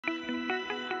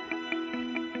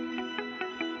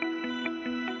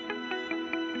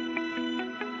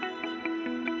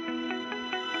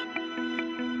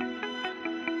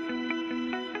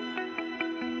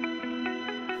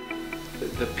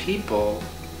the people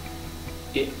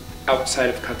outside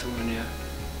of Catalonia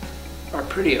are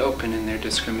pretty open in their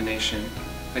discrimination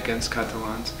against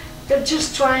Catalans. They're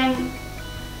just trying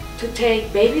to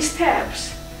take baby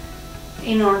steps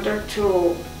in order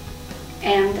to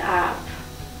end up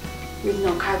with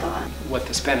no Catalan. What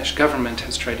the Spanish government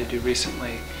has tried to do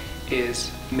recently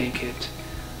is make it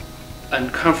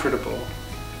uncomfortable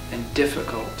and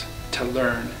difficult to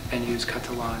learn and use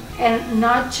Catalan. And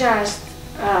not just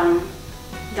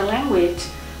the language,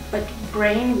 but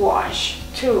brainwash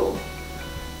too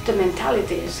the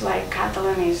mentalities, like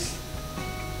Catalan is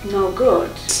no good.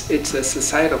 It's a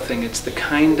societal thing. It's the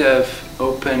kind of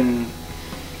open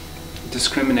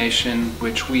discrimination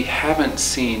which we haven't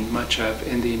seen much of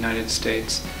in the United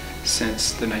States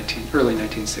since the early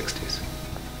 1960s.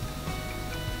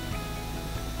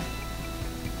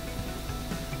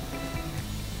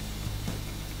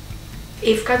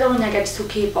 If Catalonia gets to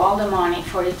keep all the money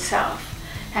for itself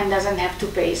and doesn't have to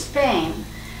pay Spain,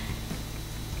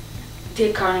 the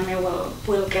economy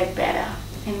will get better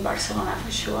in Barcelona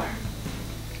for sure.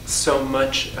 So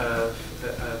much of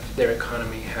their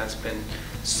economy has been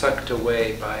sucked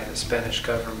away by the Spanish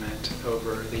government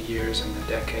over the years and the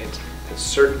decades that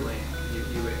certainly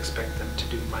you would expect them to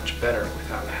do much better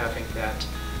without having that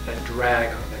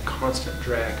drag, that constant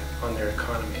drag on their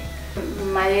economy.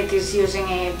 Madrid is using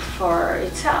it for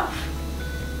itself.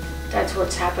 That's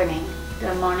what's happening.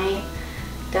 The money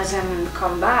doesn't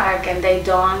come back and they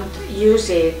don't use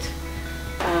it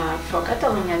for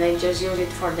Catalonia, they just use it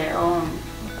for their own.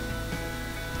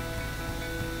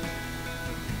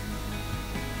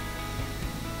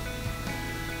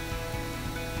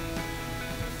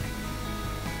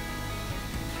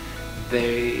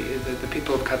 The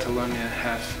people of Catalonia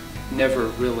have never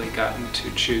really gotten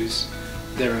to choose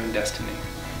their own destiny.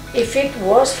 If it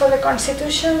was for the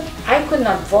Constitution, I could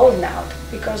not vote now,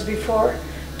 because before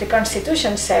the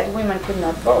Constitution said women could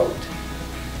not vote.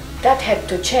 That had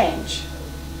to change.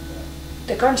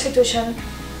 The Constitution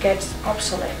gets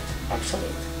obsolete.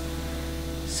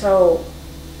 So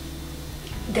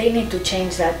they need to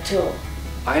change that too.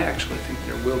 I actually think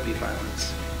there will be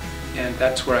violence, and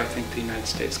that's where I think the United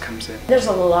States comes in. There's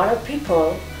a lot of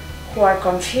people who are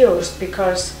confused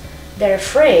because they're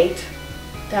afraid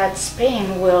that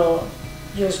Spain will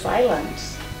use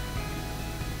violence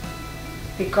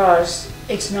because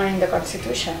it's not in the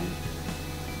Constitution.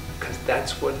 Because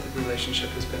that's what the relationship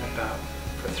has been about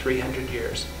for 300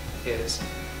 years, is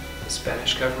the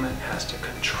Spanish government has to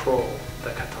control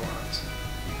the Catalans,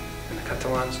 and the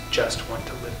Catalans just want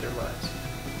to live their lives.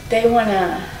 They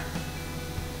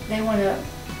wanna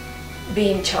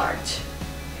be in charge.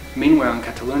 Meanwhile, in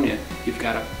Catalonia, you've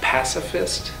got a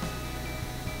pacifist,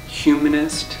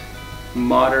 humanist,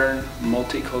 modern,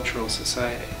 multicultural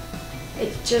society.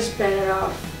 It's just better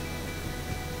off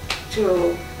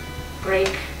to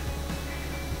break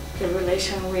the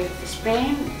relation with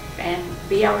Spain and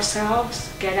be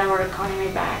ourselves, get our economy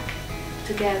back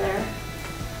together.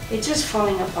 It's just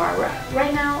falling apart.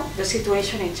 Right now, the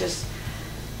situation is just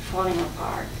falling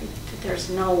apart. There's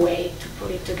no way to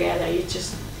put it together.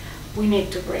 We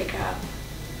need to break up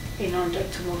in order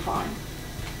to move on.